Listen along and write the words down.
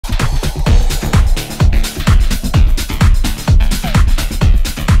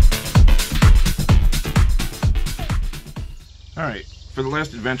For the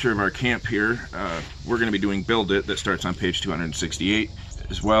last adventure of our camp here, we're going to be doing Build It, that starts on page 268,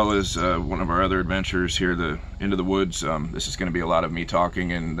 as well as one of our other adventures here, the Into the Woods. This is going to be a lot of me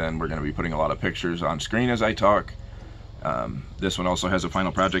talking, and then we're going to be putting a lot of pictures on screen as I talk. This one also has a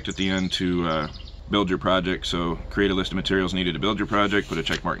final project at the end to build your project, so create a list of materials needed to build your project, put a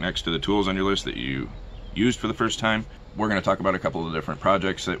check mark next to the tools on your list that you used for the first time. We're going to talk about a couple of different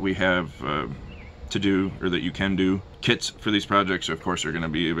projects that we have to do, or that you can do. Kits for these projects, of course, are going to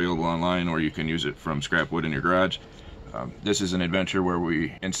be available online, or you can use it from scrap wood in your garage. This is an adventure where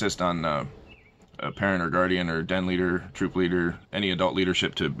we insist on a parent or guardian or den leader, troop leader, any adult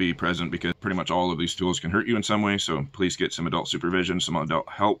leadership to be present, because pretty much all of these tools can hurt you in some way, so please get some adult supervision, some adult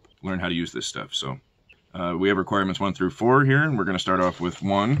help, learn how to use this stuff. So we have requirements 1 through 4 here, and we're going to start off with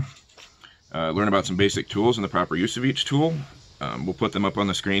 1. Learn about some basic tools and the proper use of each tool. We'll put them up on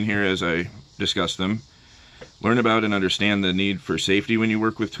the screen here as I discuss them. Learn about and understand the need for safety when you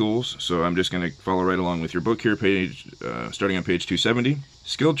work with tools. So I'm just going to follow right along with your book here, starting on page 270.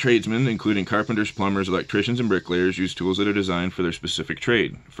 Skilled tradesmen, including carpenters, plumbers, electricians, and bricklayers, use tools that are designed for their specific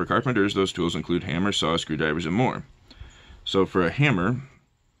trade. For carpenters, those tools include hammers, saws, screwdrivers, and more. So for a hammer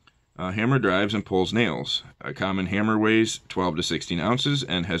drives and pulls nails. A common hammer weighs 12 to 16 ounces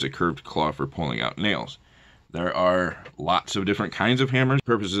and has a curved claw for pulling out nails. There are lots of different kinds of hammers.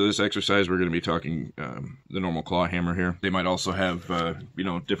 For purposes of this exercise, we're going to be talking the normal claw hammer here. They might also have,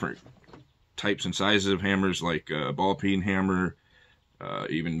 different types and sizes of hammers, like a ball peen hammer,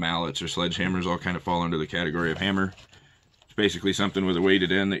 even mallets or sledgehammers all kind of fall under the category of hammer. It's basically something with a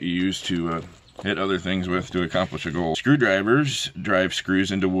weighted end that you use to hit other things with to accomplish a goal. Screwdrivers drive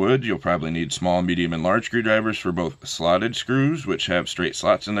screws into wood. You'll probably need small, medium, and large screwdrivers for both slotted screws, which have straight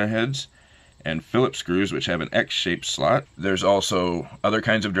slots in their heads, and Phillips screws, which have an X-shaped slot. There's also other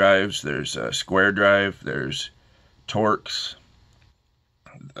kinds of drives. There's a square drive, there's Torx,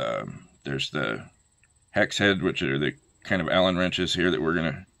 there's the hex head, which are the kind of Allen wrenches here that we're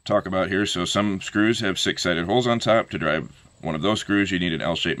going to talk about here. So some screws have 6-sided holes on top. To drive one of those screws, you need an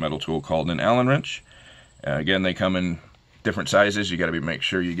L-shaped metal tool called an Allen wrench. Again, they come in different sizes. You got to make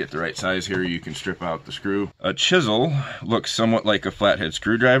sure you get the right size here. You can strip out the screw. A chisel looks somewhat like a flathead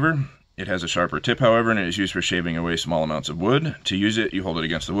screwdriver. It has a sharper tip, however, and it is used for shaving away small amounts of wood. To use it, you hold it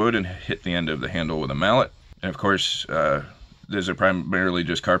against the wood and hit the end of the handle with a mallet. And of course, these are primarily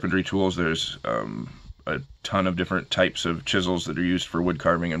just carpentry tools. There's a ton of different types of chisels that are used for wood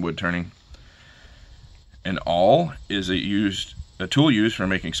carving and wood turning. An awl is a tool used for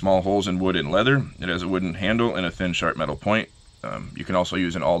making small holes in wood and leather. It has a wooden handle and a thin, sharp metal point. You can also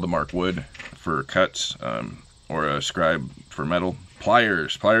use an awl to mark wood for cuts, or a scribe for metal.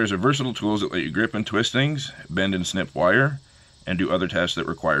 Pliers. Pliers are versatile tools that let you grip and twist things, bend and snip wire, and do other tasks that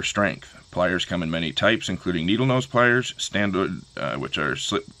require strength. Pliers come in many types, including needle nose pliers, standard, which are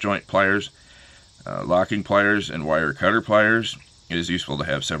slip joint pliers, locking pliers, and wire cutter pliers. It is useful to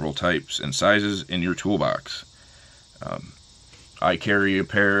have several types and sizes in your toolbox. I carry a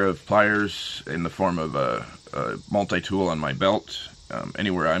pair of pliers in the form of a multi-tool on my belt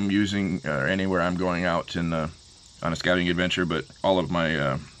anywhere I'm using, or anywhere I'm going out on a scouting adventure, but all of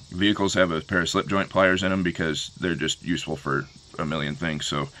my vehicles have a pair of slip joint pliers in them because they're just useful for a million things.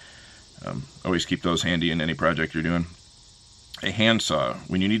 So always keep those handy in any project you're doing. A handsaw.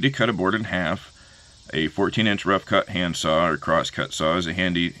 When you need to cut a board in half, a 14-inch rough cut handsaw or cross cut saw is a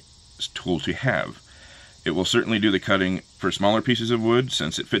handy tool to have. It will certainly do the cutting for smaller pieces of wood.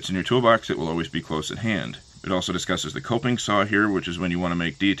 Since it fits in your toolbox, it will always be close at hand. It also discusses the coping saw here, which is when you want to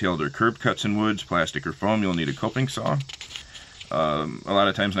make detailed or curved cuts in woods, plastic, or foam. You'll need a coping saw. A lot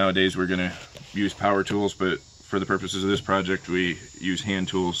of times nowadays we're going to use power tools, but for the purposes of this project we use hand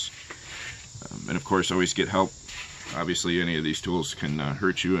tools. And of course always get help. Obviously any of these tools can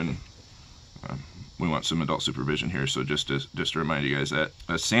hurt you, and we want some adult supervision here, so just to remind you guys that.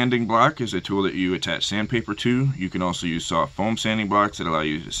 A sanding block is a tool that you attach sandpaper to. You can also use soft foam sanding blocks that allow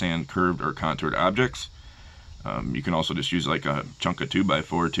you to sand curved or contoured objects. You can also just use like a chunk of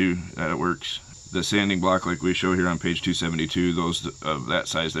 2x4 too, that works. The sanding block like we show here on page 272, those of that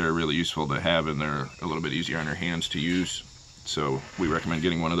size there are really useful to have, and they're a little bit easier on your hands to use, so we recommend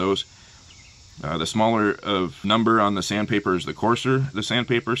getting one of those. The smaller of number on the sandpaper is the coarser the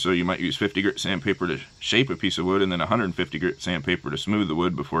sandpaper, so you might use 50 grit sandpaper to shape a piece of wood and then 150 grit sandpaper to smooth the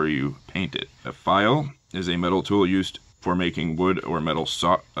wood before you paint it. A file is a metal tool used for making wood or metal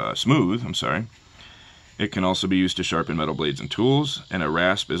smooth. It can also be used to sharpen metal blades and tools, and a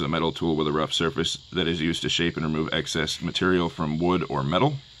rasp is a metal tool with a rough surface that is used to shape and remove excess material from wood or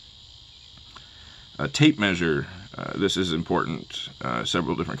metal. A tape measure, this is important,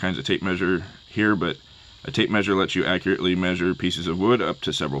 several different kinds of tape measure here, but A tape measure lets you accurately measure pieces of wood up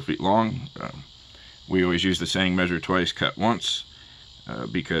to several feet long. We always use the saying, measure twice, cut once,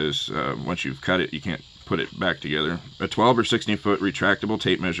 because once you've cut it, you can't put it back together. A 12 or 16 foot retractable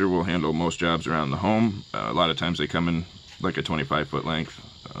tape measure will handle most jobs around the home. A lot of times they come in like a 25 foot length,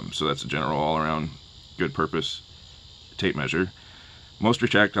 so that's a general all-around good purpose tape measure. Most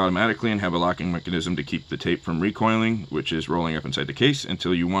retract automatically and have a locking mechanism to keep the tape from recoiling, which is rolling up inside the case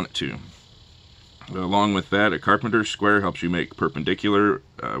until you want it to. Along with that, a carpenter's square helps you make perpendicular,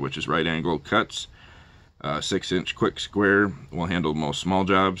 which is right angled cuts. 6-inch quick square will handle most small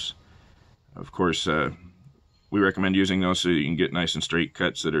jobs. Of course, we recommend using those so you can get nice and straight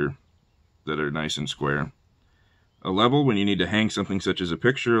cuts that are nice and square. A level, when you need to hang something such as a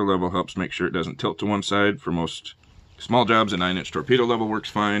picture, a level helps make sure it doesn't tilt to one side. For most small jobs, a 9-inch torpedo level works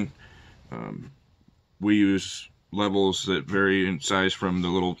fine. We use levels that vary in size from the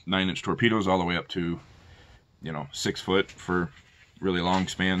little 9-inch torpedoes all the way up to, 6 foot for really long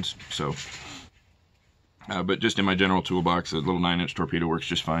spans. So, but just in my general toolbox, a little 9-inch torpedo works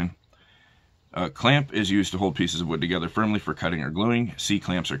just fine. A clamp is used to hold pieces of wood together firmly for cutting or gluing.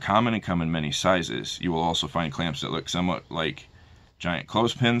 C-clamps are common and come in many sizes. You will also find clamps that look somewhat like giant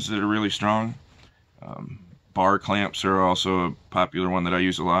clothespins that are really strong. Bar clamps are also a popular one that I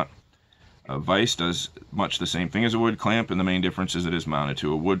use a lot. A vise does much the same thing as a wood clamp, and the main difference is it is mounted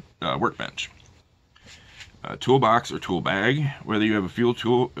to a wood workbench. A toolbox or tool bag, whether you have a few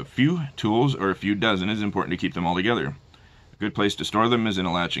tools or a few dozen, is important to keep them all together. A good place to store them is in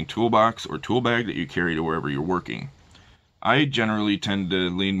a latching toolbox or tool bag that you carry to wherever you're working. I generally tend to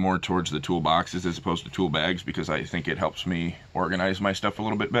lean more towards the toolboxes as opposed to tool bags because I think it helps me organize my stuff a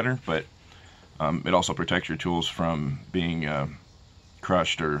little bit better, but it also protects your tools from being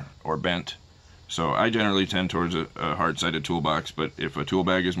crushed or bent. So I generally tend towards a hard-sided toolbox, but if a tool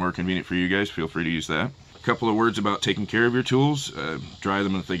bag is more convenient for you guys, feel free to use that. A couple of words about taking care of your tools. Dry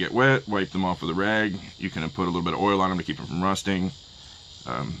them if they get wet, wipe them off with a rag. You can put a little bit of oil on them to keep them from rusting.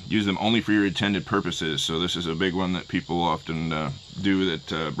 Use them only for your intended purposes. So this is a big one that people often do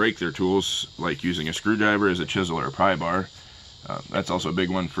that break their tools, like using a screwdriver as a chisel or a pry bar. That's also a big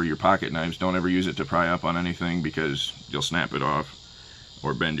one for your pocket knives. Don't ever use it to pry up on anything because you'll snap it off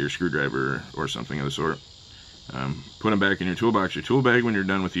or bend your screwdriver or something of the sort. Put them back in your toolbox or tool bag when you're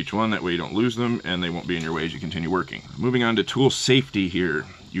done with each one. That way you don't lose them and they won't be in your way as you continue working. Moving on to tool safety here.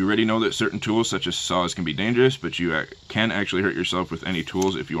 You already know that certain tools such as saws can be dangerous, but you can actually hurt yourself with any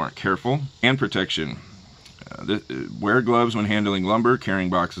tools if you aren't careful. Hand protection. Wear gloves when handling lumber, carrying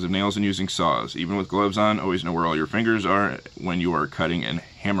boxes of nails, and using saws. Even with gloves on, always know where all your fingers are when you are cutting and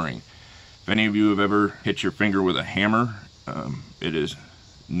hammering. If any of you have ever hit your finger with a hammer, it is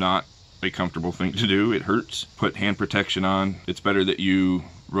not a comfortable thing to do. It hurts. Put hand protection on. It's better that you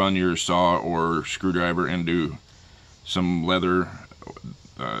run your saw or screwdriver into some leather,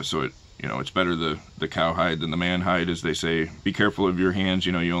 so it's better the cowhide than the man hide, as they say. Be careful of your hands.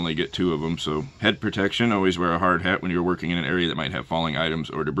 You only get 2 of them. So head protection. Always wear a hard hat when you're working in an area that might have falling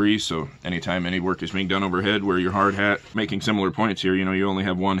items or debris. So anytime any work is being done overhead, wear your hard hat. Making similar points here. You only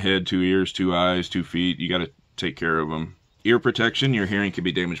have 1 head, 2 ears, 2 eyes, 2 feet. You got to take care of them. Ear protection. Your hearing can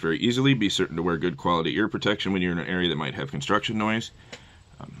be damaged very easily. Be certain to wear good quality ear protection when you're in an area that might have construction noise.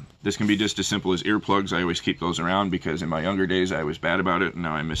 This can be just as simple as earplugs. I always keep those around because in my younger days I was bad about it, and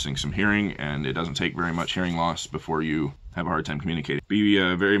now I'm missing some hearing, and it doesn't take very much hearing loss before you have a hard time communicating. Be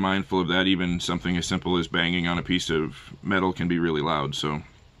very mindful of that. Even something as simple as banging on a piece of metal can be really loud, so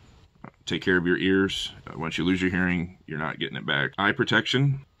take care of your ears. Once you lose your hearing, you're not getting it back. Eye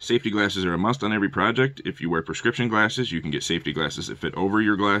protection. Safety glasses are a must on every project. If you wear prescription glasses, you can get safety glasses that fit over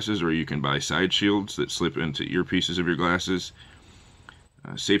your glasses, or you can buy side shields that slip into earpieces of your glasses.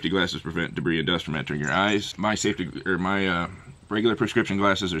 Safety glasses prevent debris and dust from entering your eyes. My regular prescription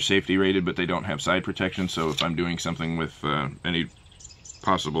glasses are safety rated, but they don't have side protection, so if I'm doing something with any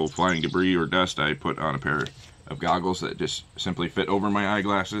possible flying debris or dust, I put on a pair of goggles that just simply fit over my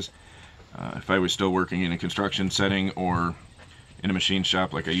eyeglasses. If I was still working in a construction setting or in a machine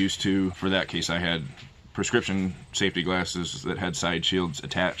shop like I used to, for that case I had prescription safety glasses that had side shields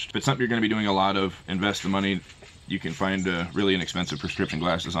attached. If it's something you're going to be doing a lot of, invest the money. You can find really inexpensive prescription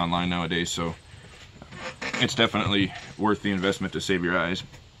glasses online nowadays, so it's definitely worth the investment to save your eyes.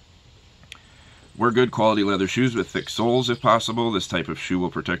 Wear good quality leather shoes with thick soles if possible. This type of shoe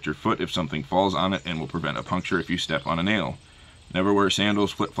will protect your foot if something falls on it and will prevent a puncture if you step on a nail. Never wear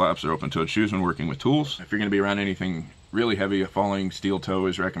sandals, flip-flops, or open-toed shoes when working with tools. If you're going to be around anything really heavy, a falling steel toe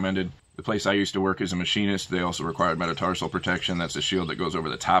is recommended. The place I used to work as a machinist, they also required metatarsal protection. That's a shield that goes over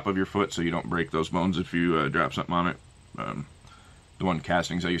the top of your foot so you don't break those bones if you drop something on it. The one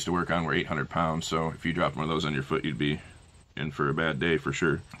castings I used to work on were 800 pounds, so if you dropped one of those on your foot, you'd be in for a bad day for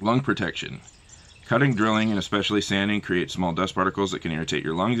sure. Lung protection. Cutting, drilling, and especially sanding create small dust particles that can irritate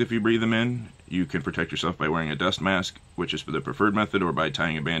your lungs if you breathe them in. You can protect yourself by wearing a dust mask, which is the preferred method, or by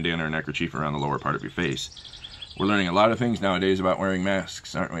tying a bandana or neckerchief around the lower part of your face. We're learning a lot of things nowadays about wearing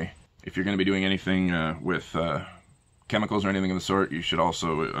masks, aren't we? If you're going to be doing anything with chemicals or anything of the sort, you should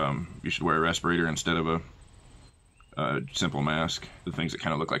also you should wear a respirator instead of a simple mask. The things that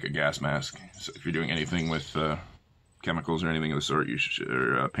kind of look like a gas mask. So if you're doing anything with chemicals or anything of the sort, you should,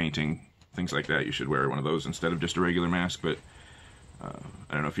 or painting, things like that, you should wear one of those instead of just a regular mask. But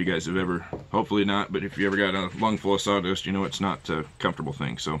I don't know if you guys have ever, hopefully not, but if you ever got a lung full of sawdust, you know it's not a comfortable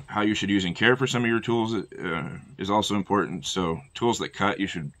thing. So how you should use and care for some of your tools is also important. So tools that cut, you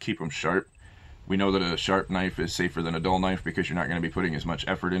should keep them sharp. We know that a sharp knife is safer than a dull knife because you're not going to be putting as much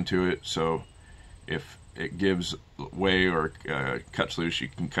effort into it. So if it gives way or cuts loose, you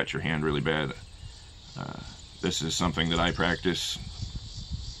can cut your hand really bad. This is something that I practice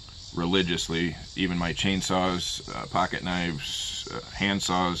religiously. Even my chainsaws, pocket knives, hand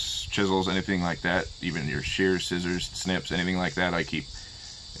saws, chisels, anything like that, even your shears, scissors, snips, anything like that, I keep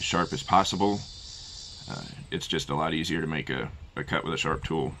as sharp as possible. It's just a lot easier to make a cut with a sharp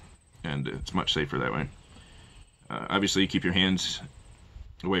tool, and it's much safer that way. Obviously, keep your hands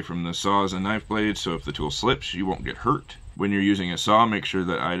away from the saws and knife blades, so if the tool slips, you won't get hurt. When you're using a saw, make sure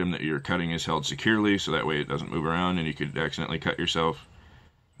the item that you're cutting is held securely, so that way it doesn't move around and you could accidentally cut yourself.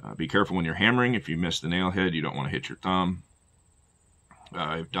 Be careful when you're hammering. If you miss the nail head, you don't want to hit your thumb.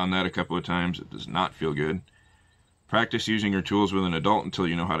 I've done that a couple of times. It does not feel good. Practice using your tools with an adult until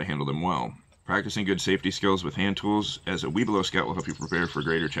you know how to handle them well. Practicing good safety skills with hand tools as a Webelos Scout will help you prepare for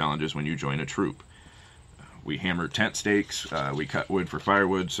greater challenges when you join a troop. We hammer tent stakes, we cut wood for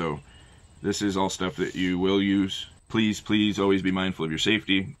firewood, so this is all stuff that you will use. Please, please always be mindful of your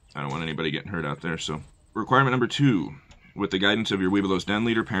safety. I don't want anybody getting hurt out there. So, requirement number 2. With the guidance of your Webelos Den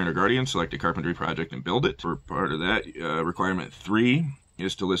leader, parent, or guardian, select a carpentry project and build it. For part of that, requirement 3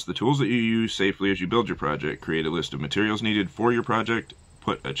 is to list the tools that you use safely as you build your project. Create a list of materials needed for your project.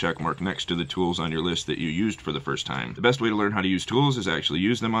 Put a check mark next to the tools on your list that you used for the first time. The best way to learn how to use tools is actually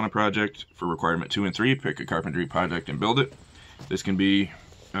use them on a project. For requirement 2 and 3, pick a carpentry project and build it. This can be,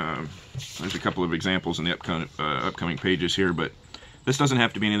 there's a couple of examples in the upcoming pages here, but this doesn't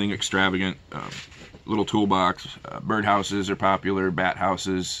have to be anything extravagant. Little toolbox, birdhouses are popular, bat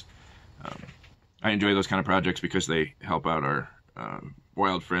houses. I enjoy those kind of projects because they help out our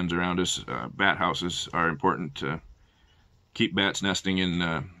wild friends around us. Bat houses are important to keep bats nesting in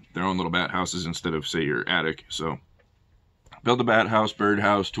their own little bat houses instead of, say, your attic. So build a bat house, bird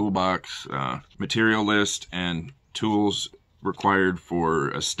house, toolbox, material list, and tools required for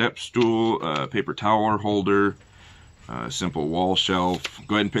a step stool, a paper towel holder, a simple wall shelf.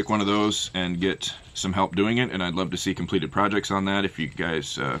 Go ahead and pick one of those and get some help doing it, and I'd love to see completed projects on that. If you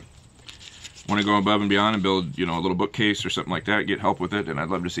guys want to go above and beyond and build, you know, a little bookcase or something like that, get help with it, and I'd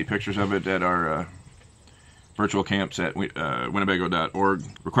love to see pictures of it at our virtual camps at winnebago.org.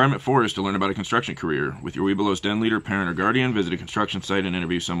 Requirement 4 is to learn about a construction career. With your Webelos Den leader, parent, or guardian, visit a construction site and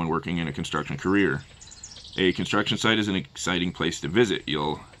interview someone working in a construction career. A construction site is an exciting place to visit.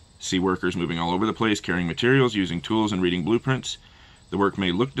 You'll see workers moving all over the place, carrying materials, using tools, and reading blueprints. The work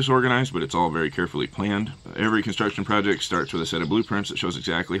may look disorganized, but it's all very carefully planned. Every construction project starts with a set of blueprints that shows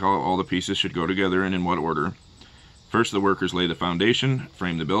exactly how all the pieces should go together and in what order. First, the workers lay the foundation,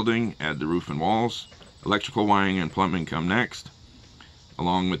 frame the building, add the roof and walls. Electrical wiring and plumbing come next,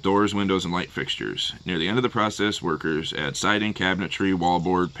 along with doors, windows, and light fixtures. Near the end of the process, workers add siding, cabinetry,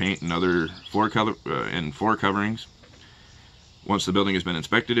 wallboard, paint, and other floor coverings. Once the building has been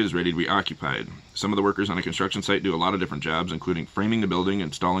inspected, it is ready to be occupied. Some of the workers on a construction site do a lot of different jobs, including framing the building,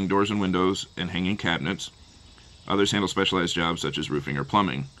 installing doors and windows, and hanging cabinets. Others handle specialized jobs such as roofing or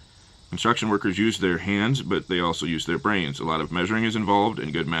plumbing. Construction workers use their hands, but they also use their brains. A lot of measuring is involved,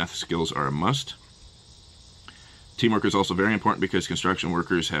 and good math skills are a must. Teamwork is also very important because construction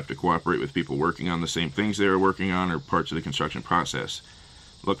workers have to cooperate with people working on the same things they are working on or parts of the construction process.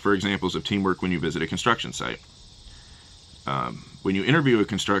 Look for examples of teamwork when you visit a construction site. When you interview a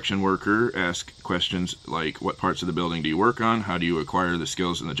construction worker, ask questions like, what parts of the building do you work on? How do you acquire the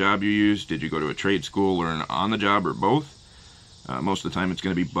skills in the job you use? Did you go to a trade school, learn on the job, or both? Most of the time it's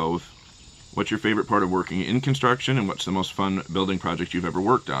going to be both. What's your favorite part of working in construction, and what's the most fun building project you've ever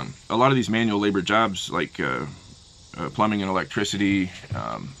worked on? A lot of these manual labor jobs, like plumbing and electricity,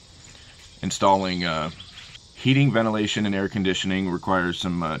 installing heating, ventilation, and air conditioning, requires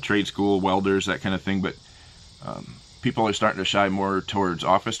some trade school, welders, that kind of thing, but people are starting to shy more towards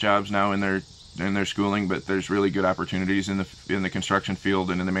office jobs now in their in their schooling, but there's really good opportunities in the construction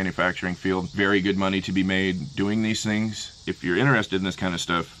field and in the manufacturing field. Very good money to be made doing these things. If you're interested in this kind of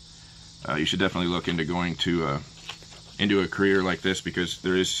stuff, you should definitely look into going to into a career like this, because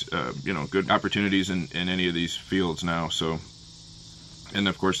there is you know, good opportunities in any of these fields now. So, and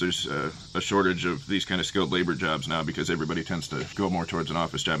of course there's a shortage of these kind of skilled labor jobs now, because everybody tends to go more towards an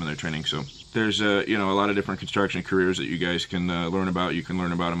office job in their training. So there's you know, a lot of different construction careers that you guys can learn about. You can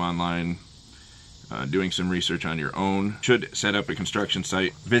learn about them online, doing some research on your own. Should set up a construction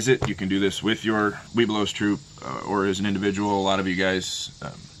site visit. You can do this with your Webelos troop or as an individual. A lot of you guys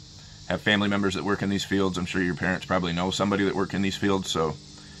have family members that work in these fields. I'm sure your parents probably know somebody that work in these fields, so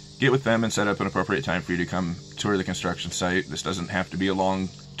get with them and set up an appropriate time for you to come tour the construction site. This doesn't have to be a long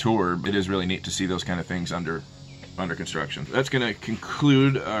tour. It is really neat to see those kind of things under construction. That's going to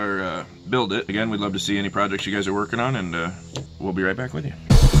conclude our Build It. Again, we'd love to see any projects you guys are working on, and we'll be right back with you.